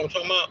us. You know what I'm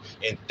talking about?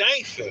 And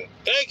thank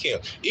him,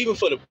 even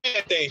for the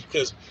bad things,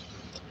 because,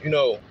 you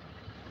know,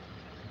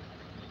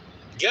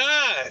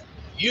 God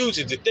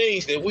uses the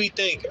things that we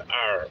think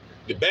are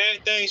the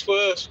bad things for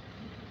us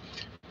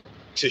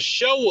to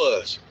show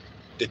us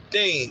the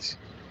things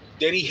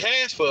that he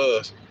has for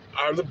us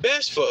are the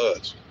best for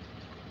us.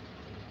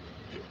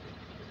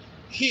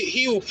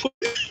 He will put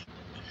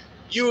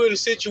you in a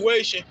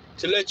situation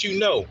to let you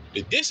know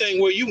that this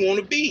ain't where you want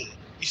to be.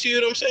 You see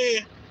what I'm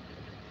saying?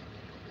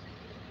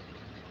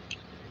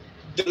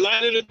 The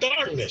light of the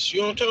darkness. You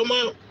know what I'm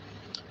talking about?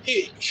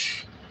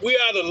 We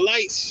are the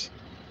lights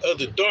of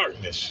the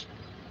darkness.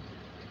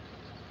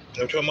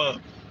 You know what I'm talking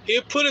about?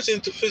 He'll put us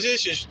into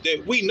positions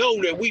that we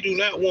know that we do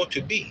not want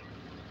to be,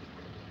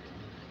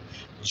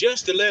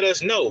 just to let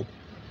us know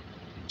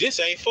this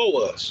ain't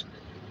for us.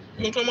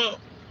 You know what I'm talking about?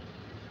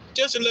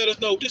 Just to let us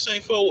know this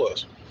ain't for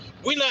us.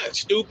 We're not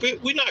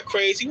stupid. We're not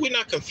crazy. We're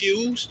not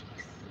confused.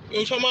 You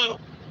know what I'm talking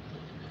about?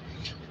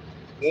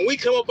 When we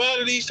come up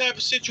out of these type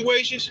of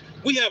situations,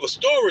 we have a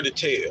story to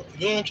tell.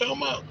 You know what I'm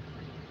talking about?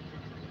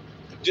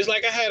 Just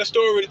like I had a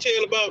story to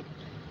tell about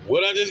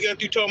what I just got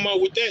through talking about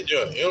with that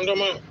joint. You know what I'm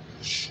talking about?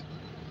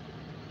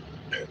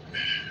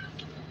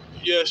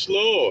 Yes,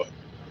 Lord.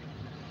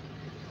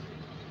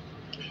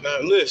 Now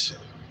listen.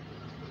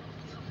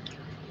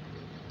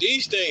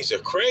 These things are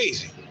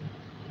crazy.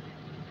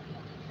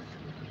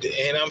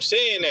 And I'm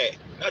saying that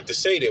not to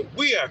say that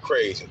we are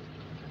crazy.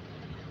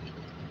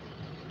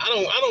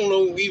 I don't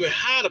know even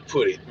how to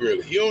put it,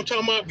 really. You know what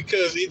I'm talking about?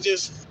 Because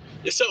it's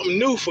something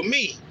new for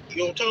me. You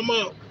know what I'm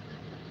talking about?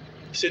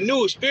 It's a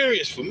new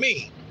experience for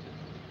me.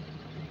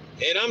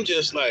 And I'm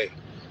just like,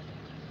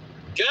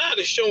 God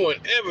is showing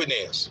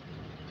evidence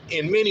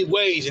in many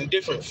ways, in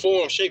different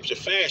forms, shapes, or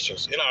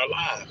fashions in our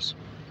lives.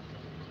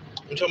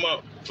 I'm talking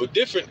about for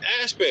different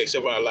aspects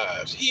of our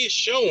lives. He is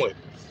showing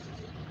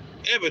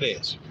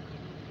evidence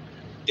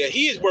that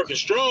he is working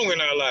strong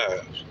in our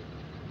lives.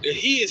 That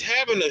he is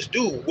having us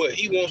do what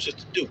he wants us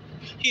to do.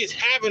 He is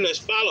having us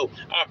follow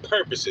our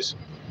purposes.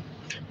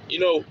 You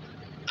know,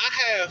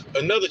 I have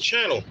another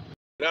channel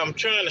that I'm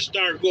trying to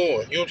start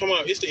going. You know what I'm talking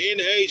about? It's the end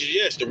of ages.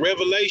 Yes, the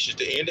Revelations,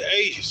 the end of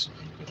ages.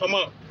 I'm talking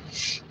about.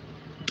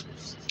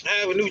 I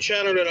have a new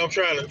channel that I'm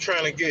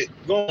trying to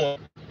get going.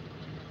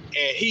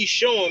 And he's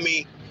showing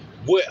me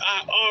what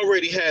I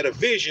already had a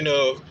vision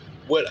of,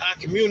 what I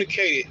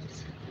communicated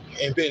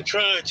and been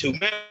trying to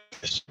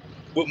manage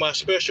with my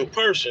special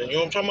person. You know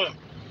what I'm talking about?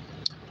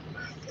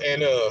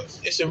 And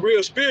it's a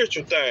real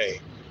spiritual thing.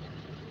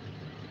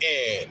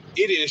 And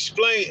it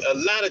explains a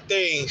lot of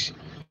things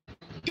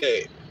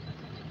that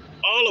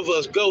all of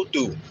us go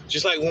through.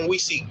 Just like when we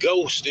see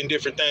ghosts and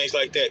different things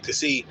like that. To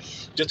see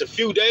just a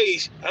few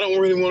days, I don't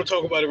really want to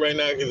talk about it right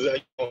now because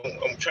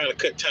I'm trying to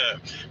cut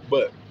time.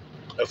 But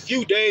a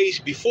few days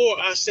before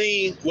I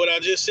seen what I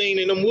just seen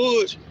in them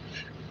woods,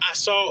 I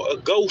saw a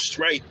ghost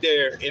right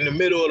there in the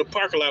middle of the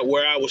parking lot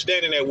where I was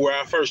standing at, where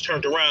I first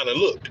turned around and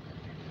looked. You know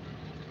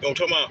what I'm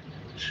talking about?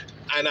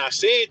 And I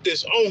said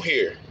this on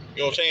here,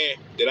 you know what I'm saying?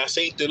 That I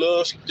seen the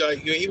little, like,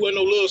 he wasn't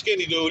no little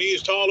skinny dude. He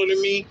was taller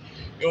than me, you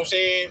know what I'm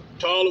saying?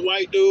 Taller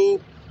white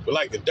dude with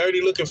like a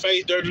dirty looking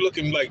face, dirty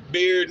looking like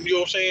beard, you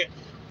know what I'm saying?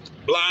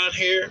 Blonde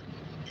hair.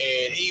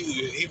 And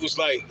he was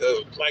like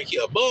a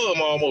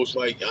bum almost,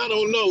 like, I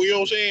don't know, you know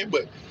what I'm saying?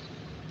 But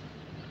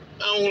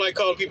I don't like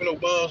calling people no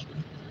bums.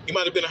 He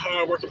might have been a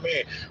hard-working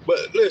man.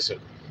 But listen,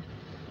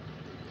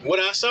 what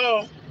I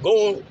saw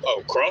going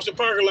across the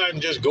parking lot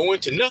and just go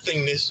into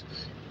nothingness,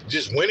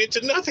 just went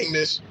into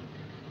nothingness,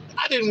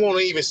 I didn't want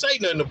to even say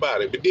nothing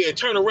about it. But then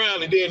turn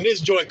around and then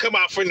this joint come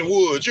out from the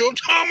woods. You know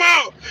what I'm talking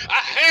about?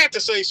 I had to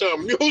say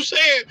something. You know what I'm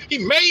saying? He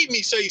made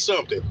me say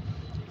something.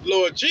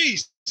 Lord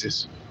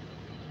Jesus.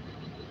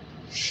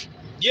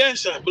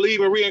 Yes, I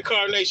believe in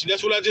reincarnation.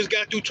 That's what I just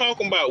got through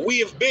talking about. We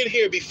have been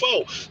here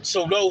before.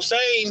 So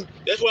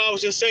that's what I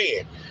was just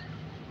saying.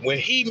 When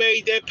he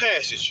made that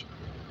passage,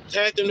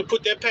 had them to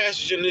put that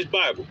passage in this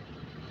Bible,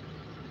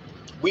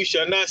 we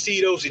shall not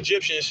see those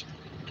Egyptians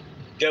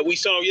that we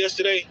saw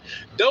yesterday.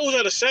 Those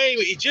are the same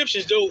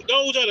Egyptians,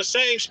 those are the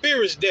same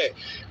spirits that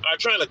are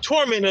trying to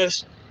torment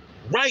us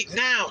right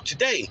now,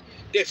 today.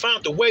 They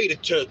found the way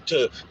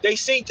to they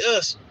synced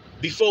us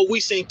before we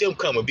synced them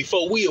coming,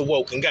 before we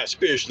awoke and got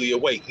spiritually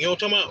awake. You know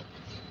what I'm talking about?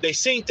 They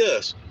synced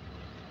us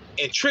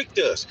and tricked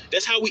us.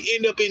 That's how we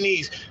end up in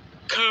these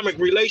karmic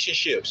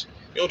relationships.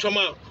 You know what I'm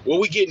talking about? Where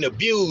we getting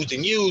abused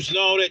and used and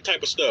all that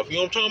type of stuff. You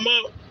know what I'm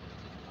talking about?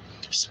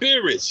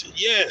 Spirits,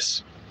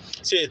 yes.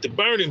 Said the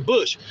burning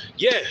bush.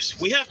 Yes,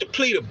 we have to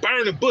plead a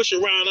burning bush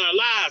around our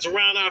lives,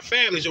 around our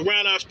families,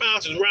 around our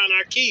spouses, around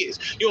our kids.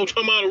 You know what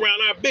I'm talking about?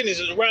 Around our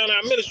businesses, around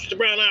our ministries,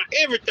 around our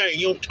everything.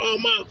 You know what I'm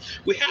talking about?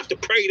 We have to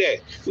pray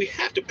that. We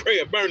have to pray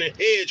a burning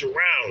hedge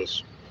around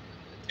us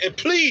and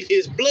plead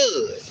his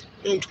blood.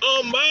 You know what I'm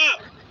talking about?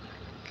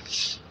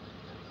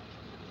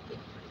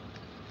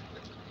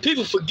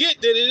 People forget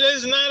that it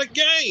is not a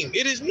game.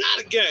 It is not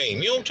a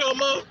game. You know what I'm talking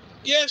about?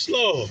 Yes,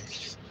 Lord.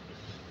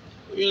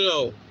 You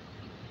know,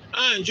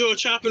 I enjoy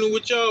chopping it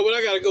with y'all, but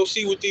I got to go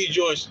see what these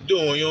joints are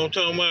doing. You know what I'm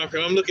talking about?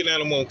 Because I'm looking at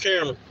them on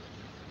camera.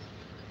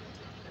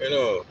 And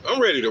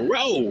I'm ready to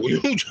roll. You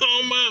know what I'm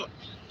talking about?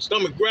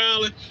 Stomach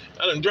growling.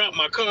 I done dropped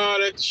my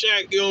card at the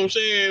shack. You know what I'm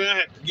saying? I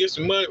had to get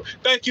some money.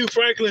 Thank you,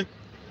 Franklin.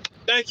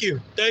 Thank you.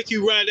 Thank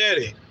you, Right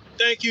Daddy.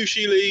 Thank you,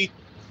 Sheila E. You know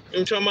what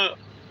I'm talking about?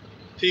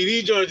 See,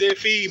 these joints, they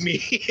feed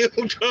me. You know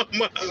what I'm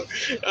talking about?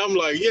 I'm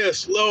like,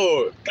 yes,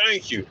 Lord.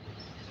 Thank you.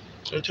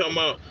 I'm talking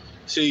about,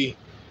 see,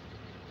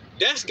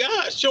 that's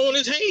God showing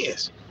his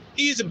hands.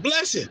 He's a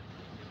blessing.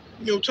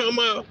 You know what I'm talking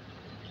about?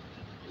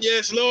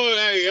 Yes, Lord.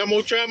 Hey, I'm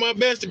going to try my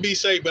best to be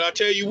safe. But I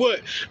tell you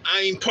what, I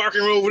ain't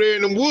parking over there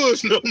in the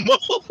woods no more.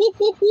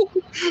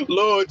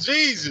 Lord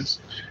Jesus.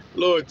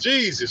 Lord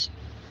Jesus.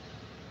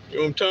 You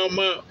know what I'm talking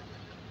about?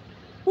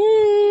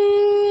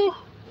 Woo!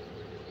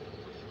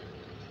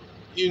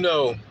 You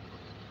know,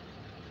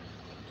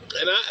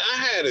 and I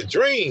had a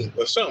dream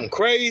of something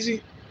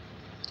crazy,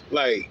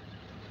 like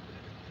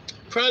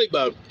probably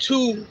about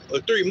 2 or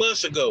 3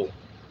 months ago.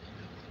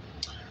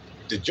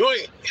 The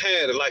joint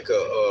had like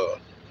a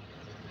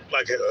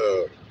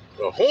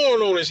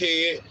horn on his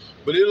head,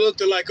 but it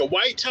looked like a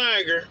white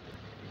tiger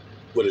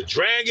with a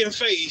dragon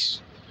face.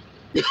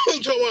 You know what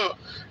I'm talking about?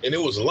 And it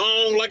was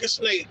long like a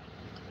snake.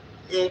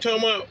 You know what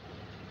I'm talking about?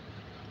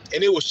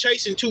 And it was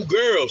chasing 2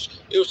 girls.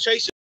 It was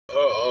chasing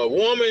a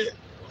woman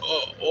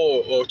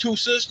or 2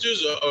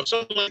 sisters or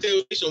something like that. It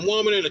was chasing a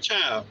woman and a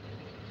child.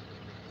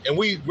 And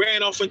we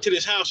ran off into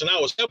this house, and I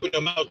was helping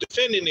them out,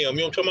 defending them.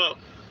 You know what I'm talking about?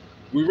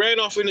 We ran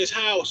off in this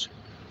house,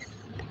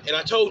 and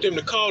I told them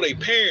to call their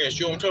parents.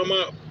 You know what I'm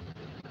talking about?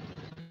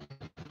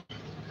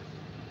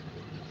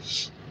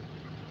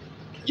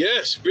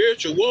 Yes,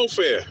 spiritual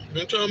warfare. You know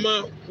what I'm talking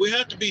about? We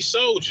have to be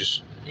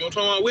soldiers. You know what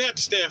I'm talking about? We have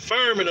to stand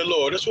firm in the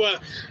Lord. That's why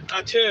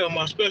I tell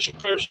my special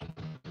person.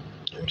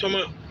 You know what I'm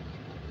talking about?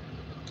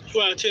 That's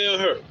why I tell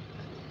her. You know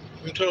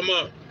what I'm talking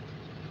about?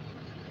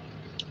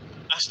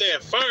 I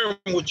stand firm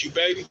with you,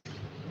 baby.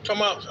 I'm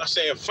talking about I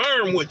stand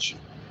firm with you.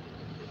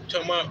 I'm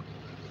talking about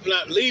I'm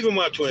not leaving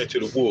my twin to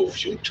the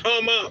wolves. You know what I'm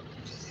talking about?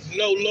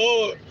 No,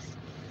 Lord.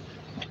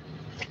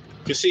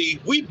 You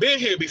see, we've been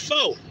here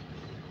before.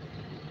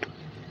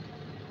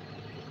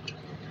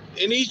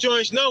 And these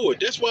joints know it.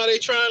 That's why they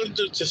trying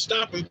to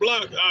stop and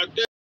block our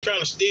death, trying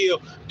to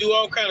steal, do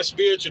all kind of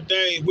spiritual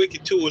things,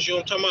 wicked to us. You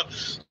know what I'm talking about?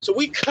 So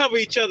we cover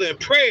each other in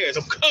prayers.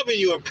 I'm covering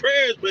you in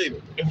prayers, baby.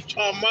 You know what I'm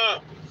talking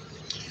about?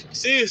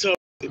 See, it's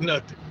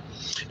nothing.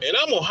 And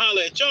I'm going to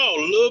holler at y'all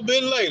a little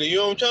bit later. You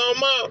know what I'm talking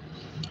about?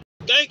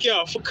 Thank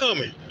y'all for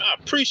coming. I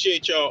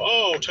appreciate y'all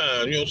all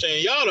time. You know what I'm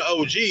saying? Y'all the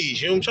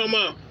OGs. You know what I'm talking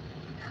about?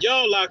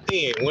 Y'all locked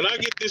in. When I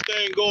get this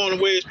thing going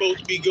the way it's supposed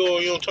to be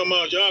going, you know what I'm talking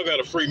about? Y'all got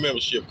a free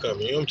membership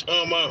coming. You know what I'm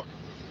talking about?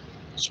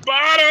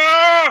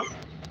 Spider!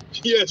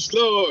 Yes,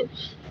 Lord.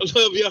 I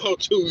love y'all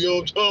too. You know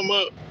what I'm talking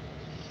about?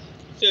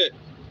 Yeah.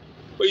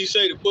 What you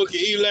say, the book of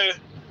Eli?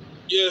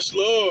 Yes,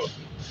 Lord.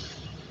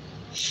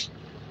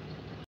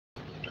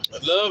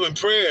 Love and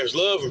prayers,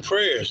 love and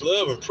prayers,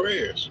 love and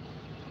prayers.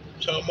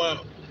 Talking about,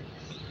 I'm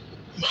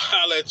gonna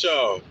holler at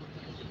y'all.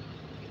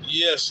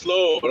 Yes,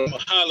 Lord, I'm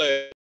gonna holler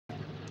at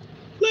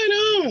later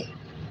on.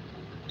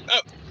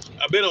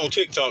 I've been on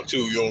TikTok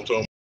too, you know what I'm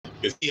talking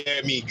about? Because he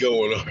had me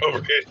going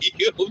already.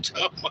 You know what I'm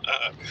talking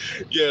about?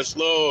 Yes,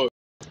 Lord.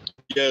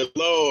 Yes,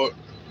 Lord.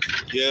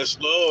 Yes,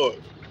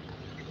 Lord.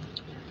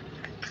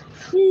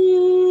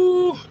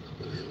 Woo.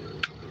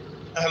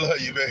 I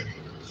love you, baby.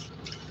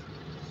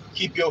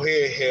 Keep your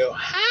head held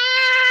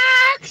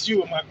high, because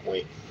you are my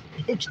queen. You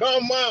know what I'm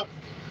talking about?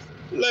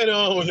 Later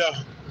on,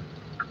 y'all.